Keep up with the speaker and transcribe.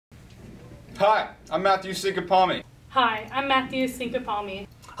Hi, I'm Matthew Sinkapalmi. Hi, I'm Matthew Sinkapalmi.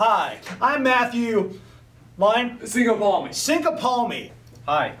 Hi, I'm Matthew Sinkapalmi.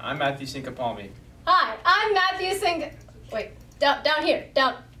 Hi, I'm Matthew Sinkapalmi. Hi, I'm Matthew down here.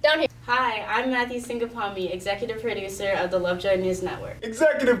 Hi, I'm Matthew Sinkapalmi, Executive Producer of the Lovejoy News Network.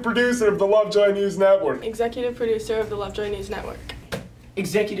 Executive producer of the Lovejoy News Network. Executive Producer of the Lovejoy News Network.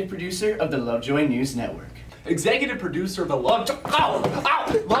 Executive Producer of the Lovejoy News Network. Executive Producer of the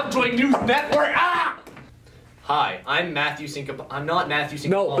Lovejoy News Network. Ah! Hi, I'm Matthew Sinkapalmi. I'm not Matthew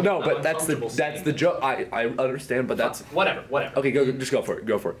Sinkapalmi. No, but that's the joke. I understand, but that's whatever. Okay, just go for it.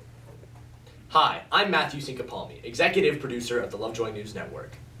 Go for it. Hi, I'm Matthew Sinkapalmi, Executive Producer of the Lovejoy News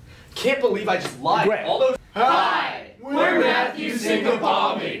Network. Can't believe I just lied. Great. All those. Hi, we're Matthew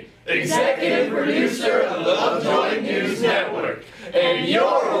Sinkapalmi, Executive Producer of the Lovejoy News Network, and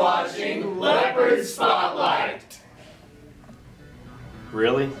you're watching Leopard Spotlight.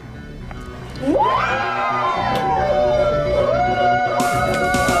 Really?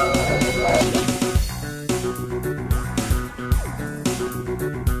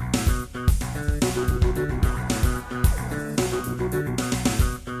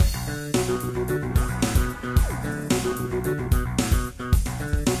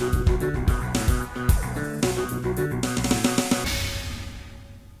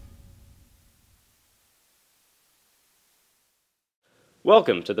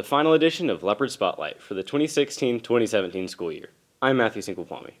 Welcome to the final edition of Leopard Spotlight for the 2016-2017 school year. I'm Matthew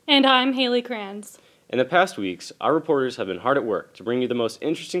Sinkapalmi. And I'm Haley Kranz. In the past weeks, our reporters have been hard at work to bring you the most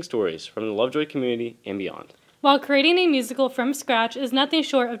interesting stories from the Lovejoy community and beyond. While creating a musical from scratch is nothing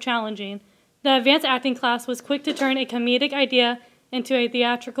short of challenging, the advanced acting class was quick to turn a comedic idea into a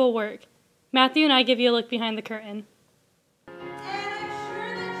theatrical work. Matthew and I give you a look behind the curtain.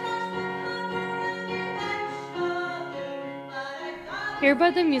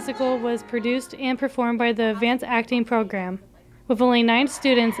 Airbud the Musical was produced and performed by the Advanced Acting Program. With only 9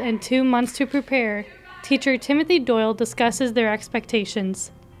 students and 2 months to prepare, teacher Timothy Doyle discusses their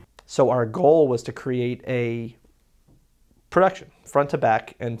expectations. So our goal was to create a production, front to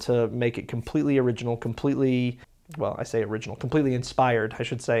back, and to make it completely original, completely inspired, I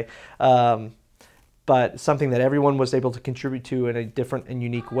should say, but something that everyone was able to contribute to in a different and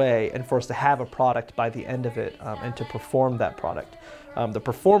unique way, and for us to have a product by the end of it and to perform that product. The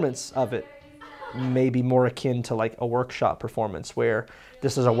performance of it may be more akin to like a workshop performance where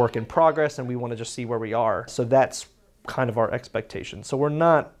this is a work in progress and we want to just see where we are. So that's kind of our expectation. So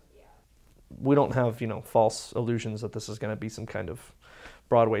we don't have, false illusions that this is going to be some kind of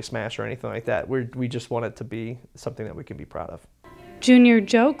Broadway smash or anything like that. We just want it to be something that we can be proud of. Junior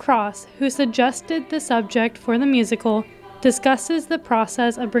Joe Cross, who suggested the subject for the musical, discusses the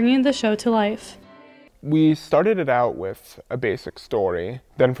process of bringing the show to life. We started it out with a basic story.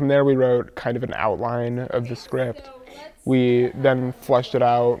 Then from there we wrote kind of an outline of the script. We then fleshed it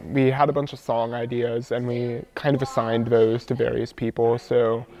out. We had a bunch of song ideas and we kind of assigned those to various people.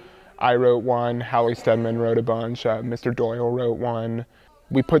 So I wrote one, Hallie Stedman wrote a bunch, Mr. Doyle wrote one.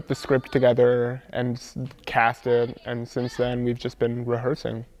 We put the script together and cast it, and since then we've just been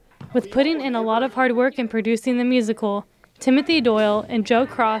rehearsing. With putting in a lot of hard work in producing the musical, Timothy Doyle and Joe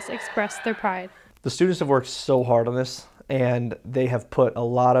Cross expressed their pride. The students have worked so hard on this, and they have put a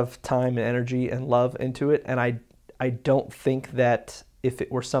lot of time and energy and love into it, and I don't think that if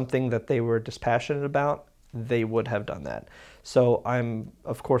it were something that they were dispassionate about, they would have done that. So I'm,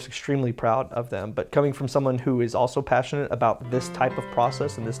 of course, extremely proud of them, but coming from someone who is also passionate about this type of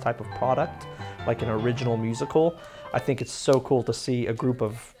process and this type of product, like an original musical, I think it's so cool to see a group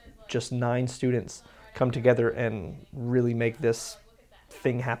of just 9 students come together and really make this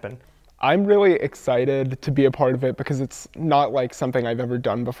thing happen. I'm really excited to be a part of it because it's not like something I've ever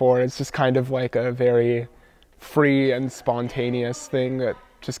done before. It's just kind of like a very free and spontaneous thing that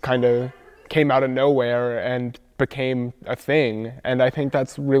just kind of came out of nowhere and became a thing. And I think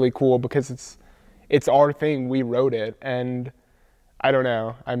that's really cool because it's our thing, we wrote it, and I don't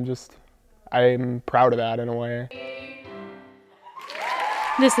know, I'm proud of that in a way.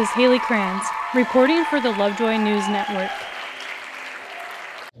 This is Haley Kranz, reporting for the Lovejoy News Network.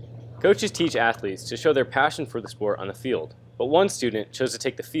 Coaches teach athletes to show their passion for the sport on the field, but one student chose to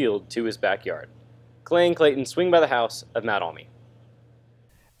take the field to his backyard. Clay and Clayton swing by the house of Matt Almy.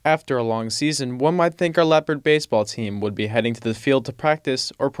 After a long season, one might think our Leopard baseball team would be heading to the field to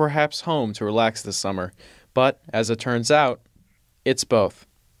practice or perhaps home to relax this summer. But, as it turns out, it's both.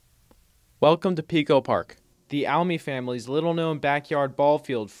 Welcome to Pico Park, the Almy family's little-known backyard ball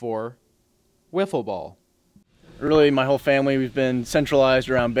field for wiffleball. Really, my whole family, we've been centralized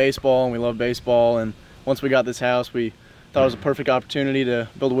around baseball, and we love baseball. And once we got this house, we thought it was a perfect opportunity to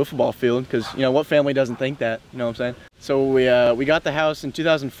build a wiffle ball field because, you know, what family doesn't think that, you know what I'm saying? So we got the house in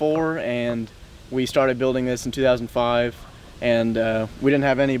 2004 and we started building this in 2005, and we didn't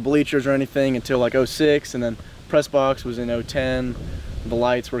have any bleachers or anything until like 06, and then press box was in 010. The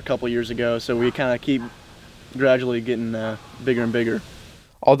lights were a couple years ago, so we kind of keep gradually getting bigger and bigger.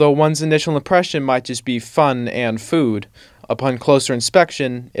 Although one's initial impression might just be fun and food, upon closer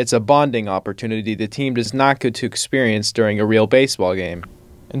inspection, it's a bonding opportunity the team does not get to experience during a real baseball game.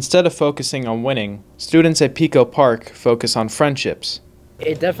 Instead of focusing on winning, students at Pico Park focus on friendships.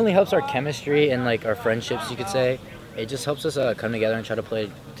 It definitely helps our chemistry and like our friendships, you could say. It just helps us come together and try to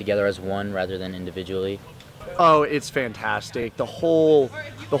play together as one rather than individually. Oh, it's fantastic. The whole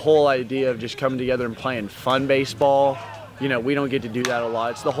idea of just coming together and playing fun baseball, you know, we don't get to do that a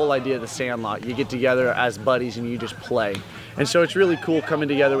lot. It's the whole idea of the sandlot. You get together as buddies and you just play. And so it's really cool coming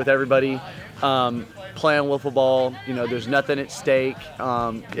together with everybody, playing wiffle ball. You know, there's nothing at stake.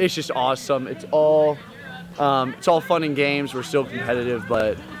 It's just awesome. It's all fun and games. We're still competitive,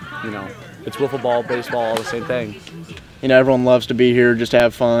 but, you know, it's wiffle ball, baseball, all the same thing. You know, everyone loves to be here, just to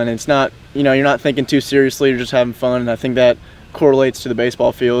have fun. It's not, you know, you're not thinking too seriously, you're just having fun. And I think that correlates to the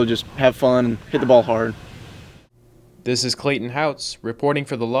baseball field. Just have fun and hit the ball hard. This is Clayton Houts, reporting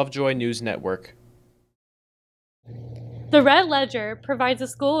for the Lovejoy News Network. The Red Ledger provides the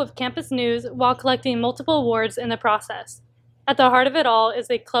school with campus news while collecting multiple awards in the process. At the heart of it all is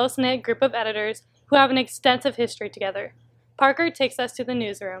a close-knit group of editors who have an extensive history together. Parker takes us to the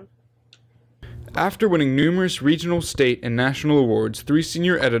newsroom. After winning numerous regional, state, and national awards, 3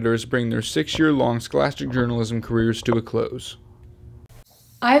 senior editors bring their 6-year-long scholastic journalism careers to a close.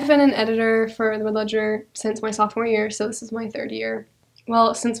 I've been an editor for the Red Ledger since my sophomore year, so this is my 3rd year.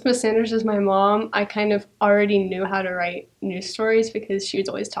 Well, since Miss Sanders is my mom, I kind of already knew how to write news stories because she was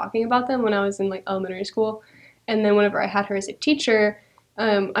always talking about them when I was in like elementary school. And then whenever I had her as a teacher,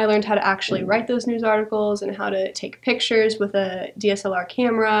 I learned how to actually write those news articles and how to take pictures with a DSLR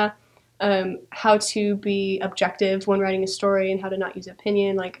camera, how to be objective when writing a story and how to not use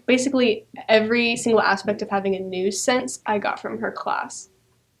opinion. Like basically every single aspect of having a news sense I got from her class.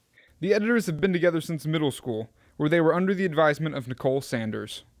 The editors have been together since middle school, where they were under the advisement of Nicole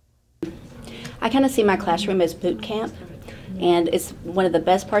Sanders. I kind of see my classroom as boot camp, and it's one of the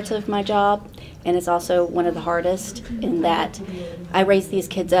best parts of my job, and it's also one of the hardest in that I raise these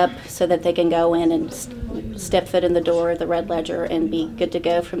kids up so that they can go in and step foot in the door of the Red Ledger and be good to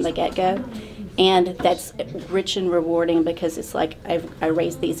go from the get-go. And that's rich and rewarding because it's like I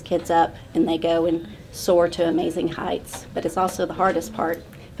raise these kids up and they go and soar to amazing heights. But it's also the hardest part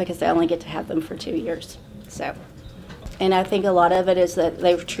because I only get to have them for 2 years. So, and I think a lot of it is that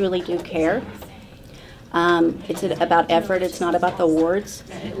they truly do care. It's about effort, it's not about the awards.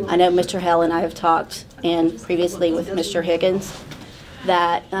 I know Mr. Hell and I have talked, and previously with Mr. Higgins,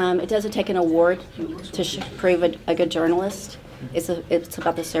 that it doesn't take an award to prove a good journalist. It's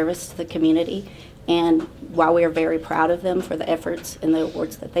about the service to the community, and while we are very proud of them for the efforts and the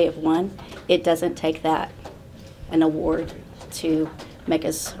awards that they have won, it doesn't take an award to make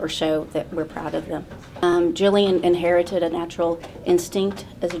us or show that we're proud of them. Jillian inherited a natural instinct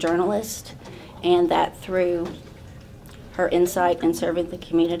as a journalist, and that through her insight in serving the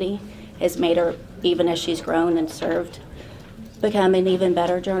community has made her, even as she's grown and served, become an even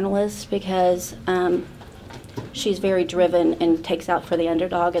better journalist because she's very driven and takes out for the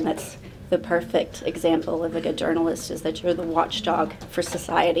underdog, and that's the perfect example of a good journalist, is that you're the watchdog for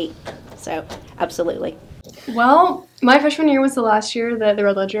society. So, absolutely. Well, my freshman year was the last year that the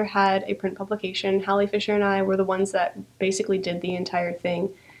Red Ledger had a print publication. Hallie Fisher and I were the ones that basically did the entire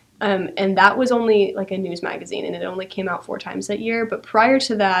thing. And that was only like a news magazine, and it only came out 4 times that year. But prior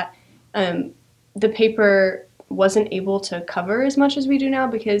to that, the paper wasn't able to cover as much as we do now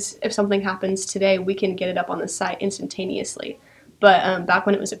because if something happens today, we can get it up on the site instantaneously. But back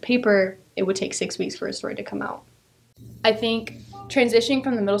when it was a paper, it would take 6 weeks for a story to come out. I think transitioning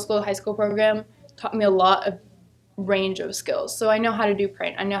from the middle school to high school program taught me a lot of range of skills. So I know how to do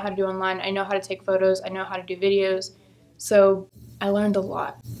print, I know how to do online, I know how to take photos, I know how to do videos. So I learned a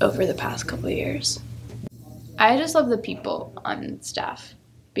lot over the past couple of years. I just love the people on staff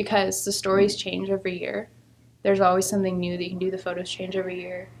because the stories change every year. There's always something new that you can do. The photos change every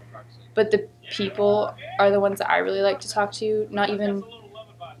year. But the people are the ones that I really like to talk to, not even,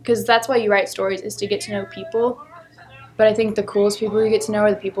 because that's why you write stories, is to get to know people. But I think the coolest people you get to know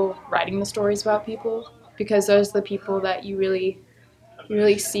are the people writing the stories about people, because those are the people that you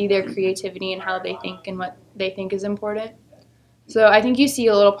really see their creativity and how they think and what they think is important. So I think you see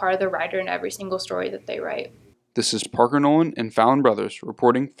a little part of the writer in every single story that they write. This is Parker Nolan and Fallon Brothers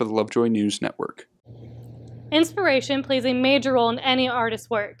reporting for the Lovejoy News Network. Inspiration plays a major role in any artist's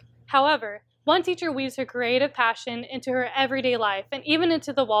work. However, one teacher weaves her creative passion into her everyday life and even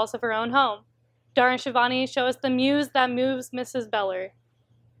into the walls of her own home. Dara and Shivani show us the muse that moves Mrs. Beller.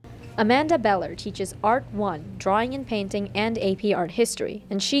 Amanda Beller teaches Art 1, Drawing and Painting, and AP Art History,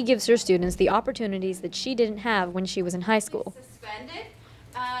 and she gives her students the opportunities that she didn't have when she was in high school.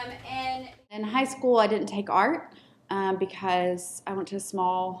 And in high school, I didn't take art because I went to a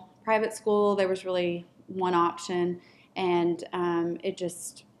small private school. There was really one option, and it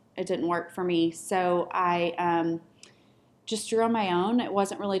didn't work for me. So I just drew on my own. It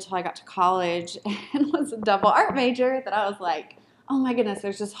wasn't really till I got to college and was a double art major that I was like, oh my goodness,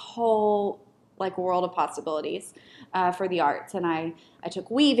 there's this whole world of possibilities for the arts. And I took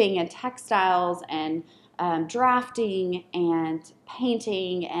weaving and textiles and drafting and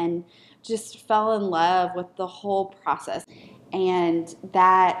painting and just fell in love with the whole process. And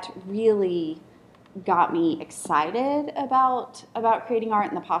that really got me excited about creating art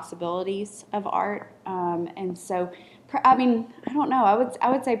and the possibilities of art. And so, I mean, I don't know, I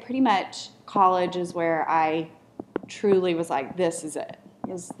would say pretty much college is where I truly was like, this is it.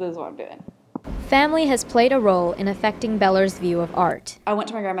 This is what I'm doing. Family has played a role in affecting Beller's view of art. I went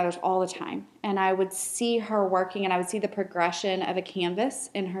to my grandmother's all the time, and I would see her working, and I would see the progression of a canvas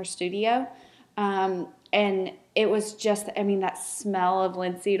in her studio. And it was just, I mean, that smell of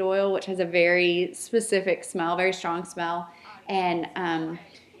linseed oil, which has a very specific smell, very strong smell. And,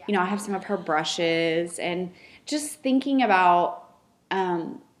 you know, I have some of her brushes, and just thinking about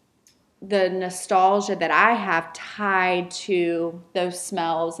the nostalgia that I have tied to those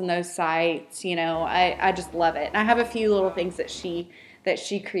smells and those sights, you know, I just love it. And I have a few little things that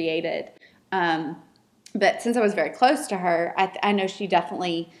she created. But since I was very close to her, I know she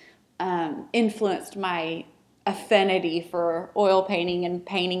definitely influenced my affinity for oil painting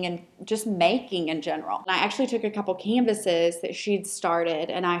and just making in general. And I actually took a couple canvases that she'd started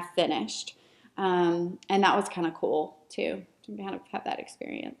and I finished. And that was kind of cool too, to kind of have that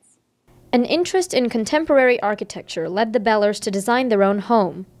experience. An interest in contemporary architecture led the Bellers to design their own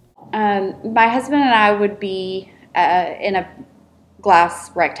home. My husband and I would be in a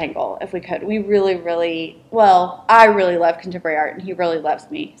glass rectangle if we could. We really, well, I really love contemporary art and he really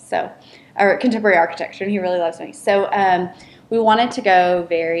loves me. So, or contemporary architecture and he really loves me. So we wanted to go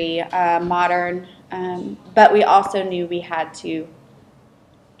very modern, but we also knew we had to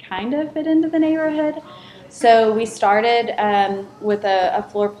kind of fit into the neighborhood. So we started with a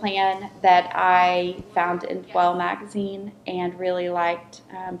floor plan that I found in Well magazine and really liked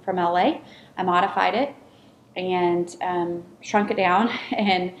from LA. I modified it and shrunk it down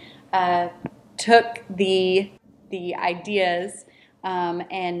and took the ideas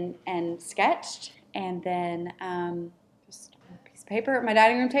and sketched, and then just a piece of paper at my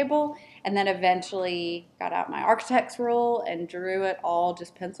dining room table, and then eventually got out my architect's rule and drew it all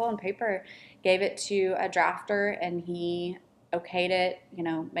just pencil and paper. Gave it to a drafter and he okayed it, you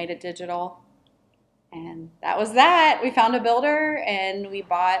know, made it digital. And that was that. We found a builder and we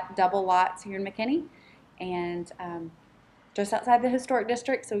bought double lots here in McKinney and just outside the historic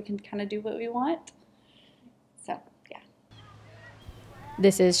district so we can kind of do what we want. So, yeah.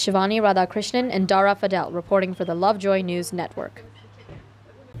 This is Shivani Radhakrishnan and Dara Fadel reporting for the Lovejoy News Network.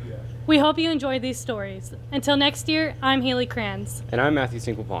 We hope you enjoyed these stories. Until next year, I'm Haley Kranz. And I'm Matthew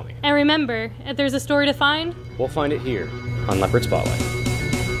Single-Palmy. And remember, if there's a story to find, we'll find it here on Leopard Spotlight.